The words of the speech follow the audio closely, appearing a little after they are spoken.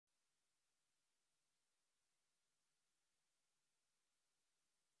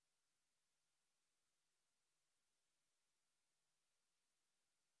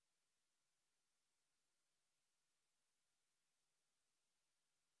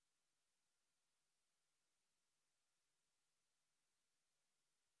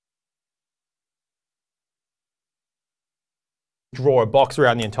draw a box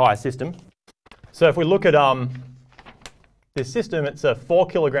around the entire system. So if we look at this system, it's a 4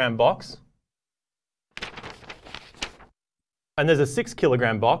 kilogram box. And there's a 6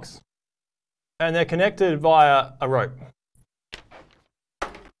 kilogram box. And they're connected via a rope.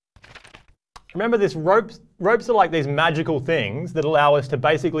 Remember, this ropes are like these magical things that allow us to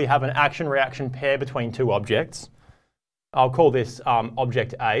basically have an action-reaction pair between two objects. I'll call this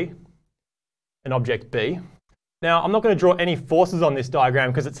object A and object B. Now, I'm not going to draw any forces on this diagram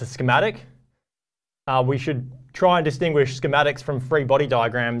because it's a schematic. We should try and distinguish schematics from free body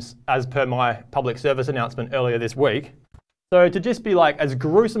diagrams as per my public service announcement earlier this week. So to just be like as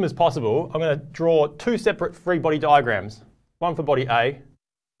gruesome as possible, I'm going to draw two separate free body diagrams, one for body A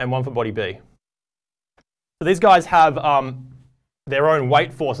and one for body B. So these guys have their own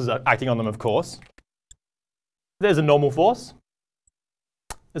weight forces acting on them, of course. There's a normal force.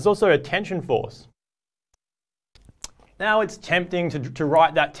 There's also a tension force. Now it's tempting to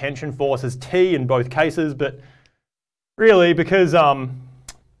write that tension force as T in both cases, but really, because I'm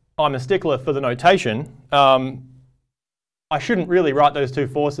a stickler for the notation, I shouldn't really write those two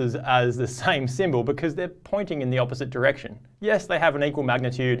forces as the same symbol because they're pointing in the opposite direction. Yes, they have an equal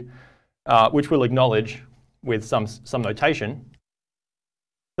magnitude, which we'll acknowledge with some notation.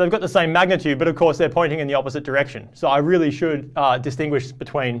 They've got the same magnitude, but of course they're pointing in the opposite direction. So I really should distinguish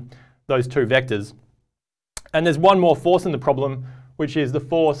between those two vectors. And there's one more force in the problem, which is the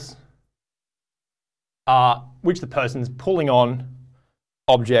force which the person's pulling on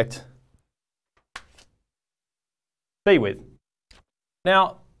object B with.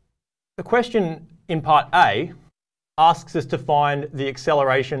 Now, the question in part A asks us to find the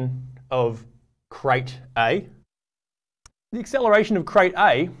acceleration of crate A. The acceleration of crate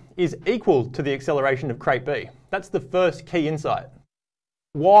A is equal to the acceleration of crate B. That's the first key insight.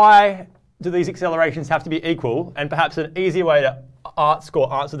 Why do these accelerations have to be equal? And perhaps an easier way to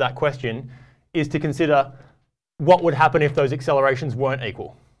answer that question is to consider what would happen if those accelerations weren't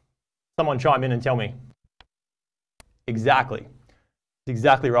equal. Someone chime in and tell me. Exactly.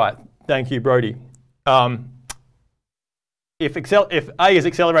 Exactly right. Thank you, Brody. If A is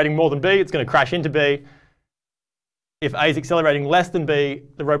accelerating more than B, it's going to crash into B. If A is accelerating less than B,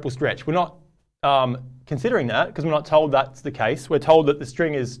 the rope will stretch. We're not considering that because we're not told that's the case. We're told that the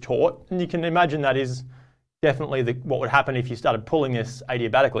string is taut, and you can imagine that is definitely what would happen if you started pulling this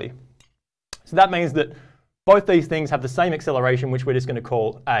adiabatically. So that means that both these things have the same acceleration, which we're just going to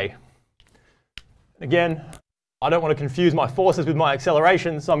call A. Again, I don't want to confuse my forces with my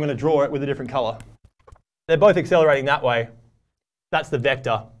acceleration, so I'm going to draw it with a different color. They're both accelerating that way. That's the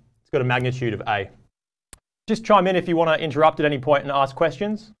vector. It's got a magnitude of A. Just chime in if you want to interrupt at any point and ask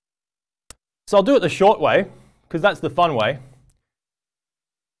questions. So I'll do it the short way, because that's the fun way.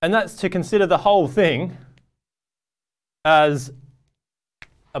 And that's to consider the whole thing as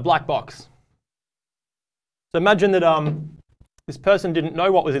a black box. So imagine that this person didn't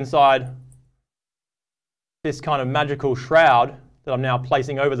know what was inside this kind of magical shroud that I'm now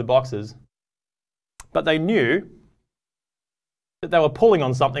placing over the boxes, but they knew that they were pulling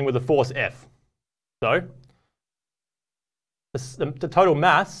on something with a force F. So the total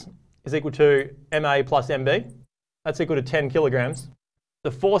mass is equal to MA plus MB. That's equal to 10 kilograms.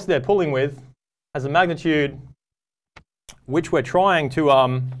 The force they're pulling with has a magnitude which we're trying to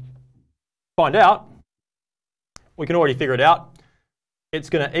find out. We can already figure it out.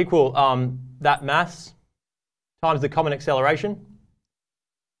 It's going to equal that mass times the common acceleration,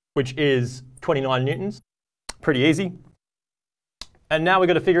 which is 29 newtons. Pretty easy. And now we've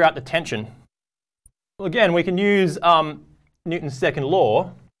got to figure out the tension. Well, again, we can use Newton's second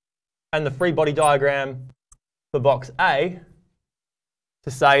law and the free body diagram for box A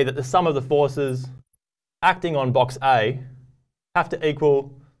to say that the sum of the forces acting on box A have to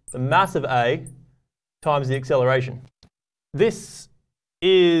equal the mass of A times the acceleration. This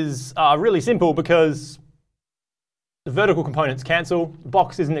is really simple because the vertical components cancel. The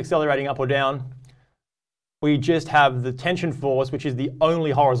box isn't accelerating up or down. We just have the tension force, which is the only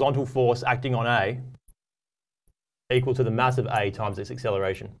horizontal force acting on A, equal to the mass of A times its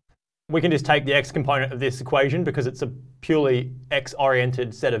acceleration. We can just take the x component of this equation because it's a purely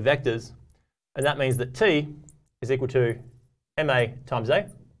x-oriented set of vectors. And that means that T is equal to MA times A.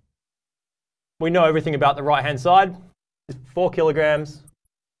 We know everything about the right-hand side. It's 4 kilograms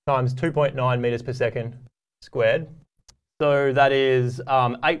times 2.9 meters per second squared. So that is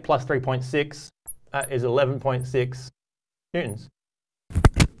 8 plus 3.6. That is 11.6 newtons.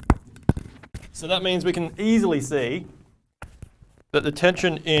 So that means we can easily see that the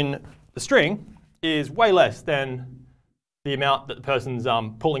tension in the string is way less than the amount that the person's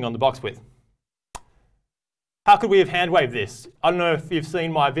pulling on the box with. how could we have hand-waved this? I don't know if you've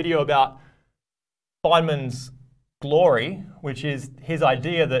seen my video about Feynman's glory, which is his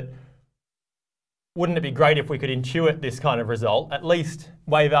idea that wouldn't it be great if we could intuit this kind of result, at least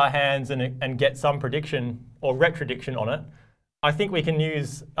wave our hands and get some prediction or retrodiction on it. I think we can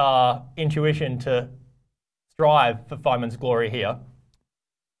use intuition to strive for Feynman's glory here.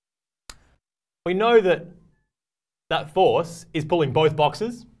 We know that that force is pulling both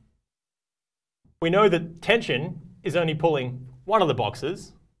boxes. We know that tension is only pulling one of the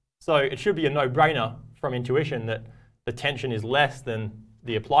boxes, so it should be a no-brainer from intuition that the tension is less than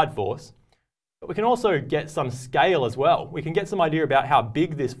the applied force. But we can also get some scale as well. We can get some idea about how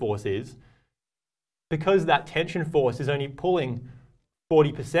big this force is. Because that tension force is only pulling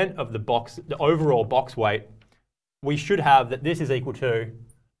 40% of the overall box weight, we should have that this is equal to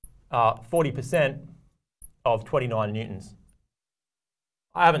 40% of 29 newtons.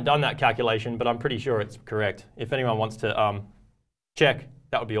 I haven't done that calculation, but I'm pretty sure it's correct. If anyone wants to check,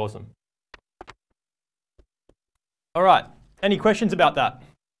 that would be awesome. All right, any questions about that?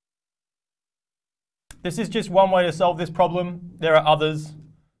 This is just one way to solve this problem. There are others.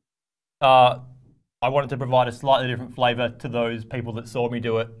 I wanted to provide a slightly different flavor to those people that saw me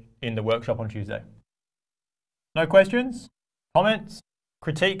do it in the workshop on Tuesday. No questions? Comments?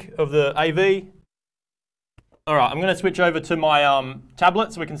 Critique of the AV? All right, I'm going to switch over to my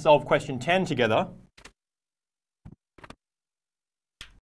tablet so we can solve question 10 together.